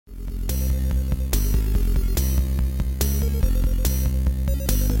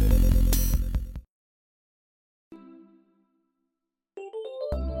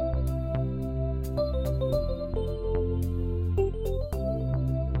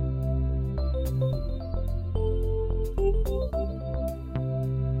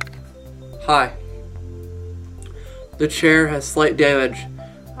Hi. The chair has slight damage.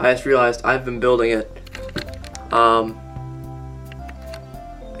 I just realized I've been building it.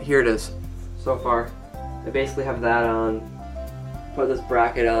 Here it is. So far, I basically have that on, put this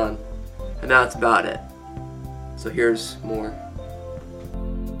bracket on, and that's about it. So here's more.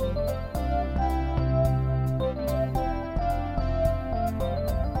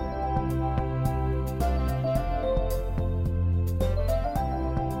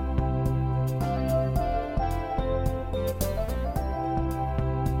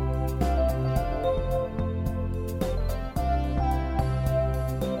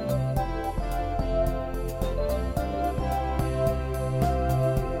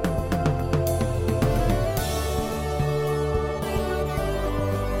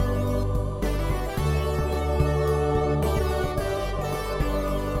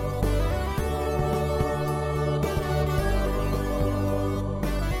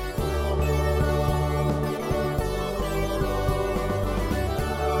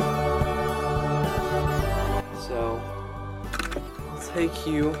 Take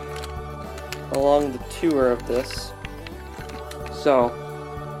you along the tour of this. So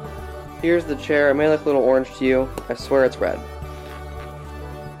here's the chair. It may look a little orange to you. I swear it's red.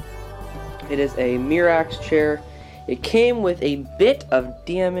 It is a Merax chair. It came with a bit of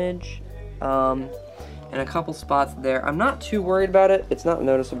damage and a couple spots there. I'm not too worried about it. It's not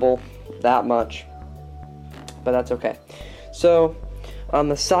noticeable that much, but that's okay. So on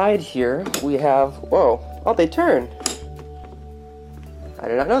the side here we have, whoa, oh, they turn. I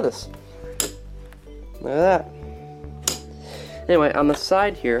did not know this. Look at that. Anyway, on the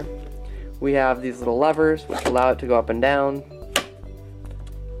side here, we have these little levers which allow it to go up and down.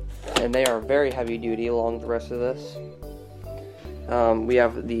 And they are very heavy duty along the rest of this. We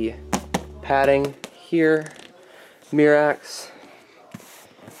have the padding here, Merax,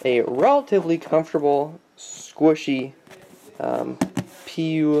 a relatively comfortable, squishy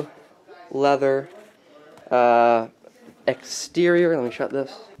PU leather exterior. Let me shut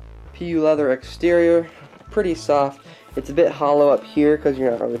this. PU leather exterior, pretty soft. It's a bit hollow up here because you're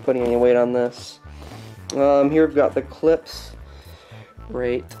not really putting any weight on this. Here we've got the clips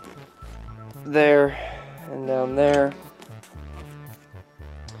right there and down there.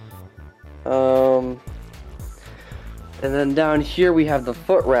 And then down here we have the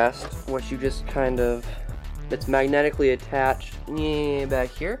footrest, which you just kind of, it's magnetically attached back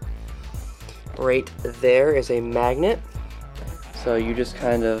here. Right there is a magnet. So you just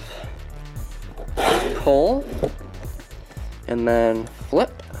kind of pull and then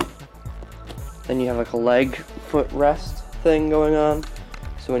flip. Then you have like a leg foot rest thing going on.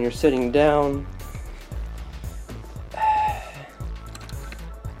 So when you're sitting down,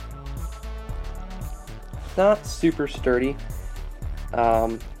 not super sturdy,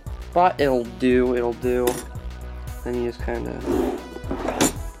 but it'll do. Then you just kind of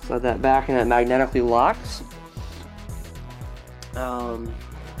slide that back and it magnetically locks.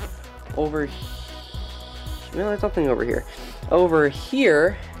 Over here, no, there's nothing over here. Over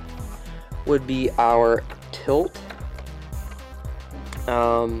here would be our tilt,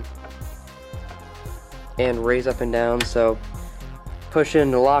 and raise up and down. So push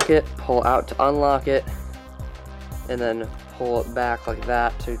in to lock it, pull out to unlock it, and then pull it back like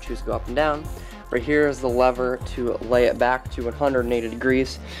that to choose to go up and down. Right here is the lever to lay it back to 180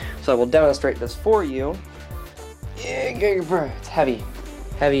 degrees. So I will demonstrate this for you. It's heavy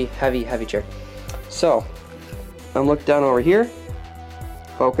chair. So I'm looking down over here,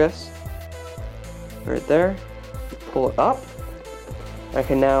 focus, right there, pull it up. I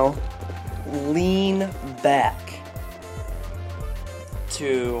can now lean back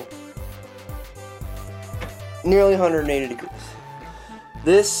to nearly 180 degrees.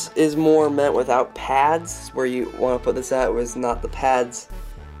 This is more meant without pads, where you want to put this at was not the pads,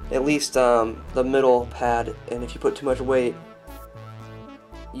 at least the middle pad, and if you put too much weight,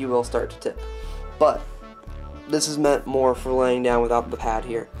 you will start to tip. But this is meant more for laying down without the pad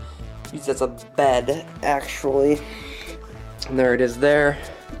here. Use as a bed, actually. And there it is there.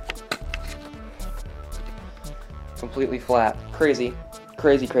 Completely flat. Crazy.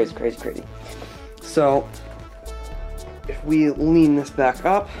 So, if we lean this back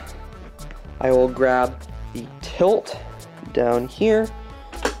up, I will grab the tilt down here,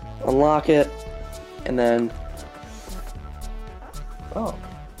 unlock it, and then, oh,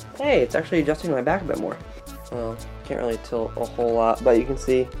 hey, it's actually adjusting my back a bit more. Well, can't really tilt a whole lot, but you can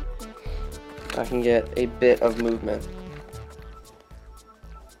see I can get a bit of movement.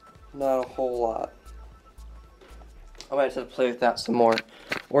 Not a whole lot. I might just have to play with that some more.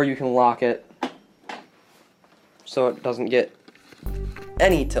 Or you can lock it so it doesn't get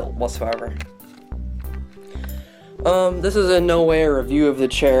any tilt whatsoever. This is in no way a review of the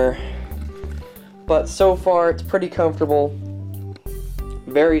chair, but so far it's pretty comfortable,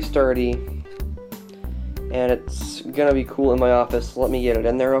 very sturdy, and it's gonna be cool in my office. Let me get it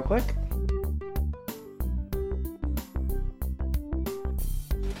in there real quick.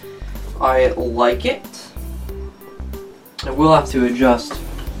 I like it. I will have to adjust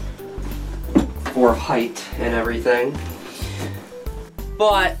for height and everything,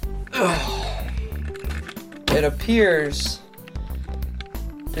 but it appears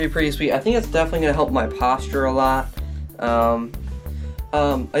to be pretty sweet. I think it's definitely going to help my posture a lot. I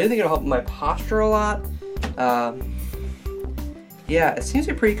do think it'll help my posture a lot. Yeah, it seems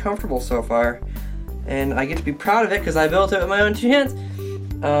to be pretty comfortable so far, and I get to be proud of it because I built it with my own 2 hands.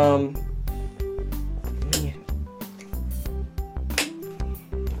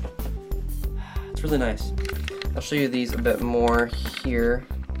 It's really nice. I'll show you these a bit more here.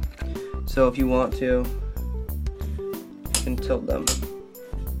 So if you want to, you can tilt them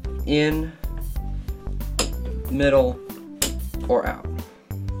in, middle, or out.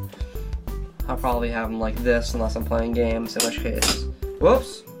 I'll probably have them like this unless I'm playing games, in which case,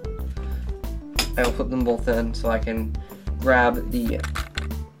 whoops, I will put them both in so I can grab the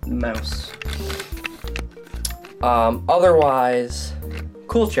mouse. Otherwise,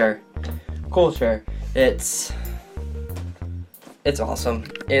 cool chair. Cool chair. It's awesome.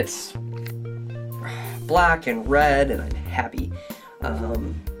 It's black and red, and I'm happy.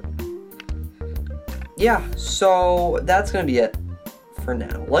 Yeah, so that's gonna be it for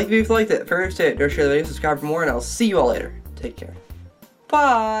now. Like the video if you liked it. Favorite, don't share the video, subscribe for more, and I'll see you all later. Take care.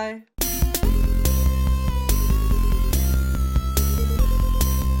 Bye.